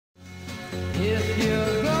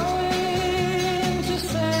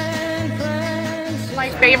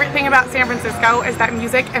favorite thing about San Francisco is that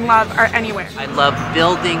music and love are anywhere. I love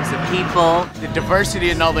buildings and people. The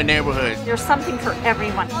diversity in all the neighborhoods. There's something for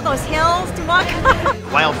everyone. All those hills to walk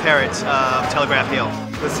on. Wild parrots, Telegraph Hill.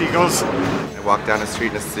 The seagulls. I walk down the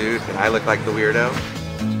street in a suit and I look like the weirdo.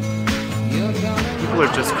 People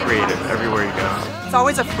are just creative everywhere you go. It's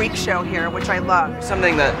always a freak show here, which I love.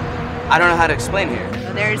 Something that I don't know how to explain here.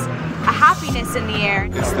 There's a happiness in the air.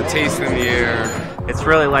 It's the taste in the air. It's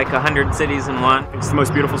really like 100 cities in one. It's the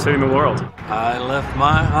most beautiful city in the world. I left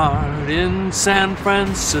my heart in San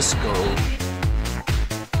Francisco.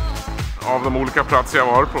 Av de olika platser jag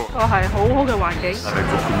var på. Och här är vandring. Avec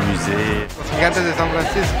beaucoup de musées. Gigantes de San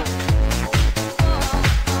Francisco.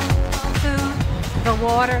 Food, the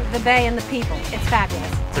water, the bay, and the people. It's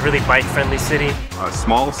fabulous. It's a really bike-friendly city. A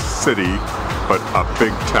small city, but a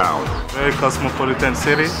big town. Very cosmopolitan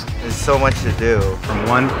city. There's so much to do. From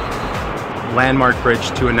one landmark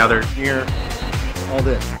bridge to another. Here, all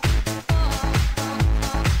this.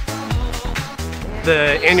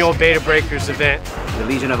 The annual Beta Breakers event. The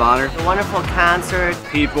Legion of Honor. The wonderful concert.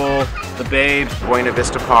 People, the babes. Buena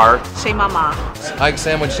Vista Park. Chez Mama. Ike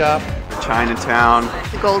Sandwich Shop. Chinatown.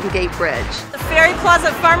 The Golden Gate Bridge. The Ferry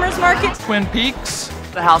Plaza Farmers Market. Twin Peaks.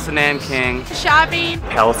 The House of Nanking. Shopping.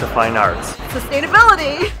 Palace of Fine Arts.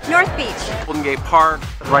 Sustainability. North Beach. Golden Gate Park.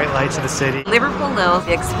 The bright lights of the city. Liverpool Hills.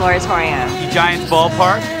 The Exploratorium. The Giants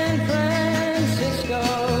Ballpark.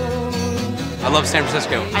 I love San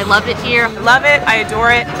Francisco. I love it here. I love it. I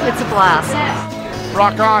adore it. It's a blast.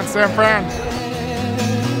 Rock on, San Fran.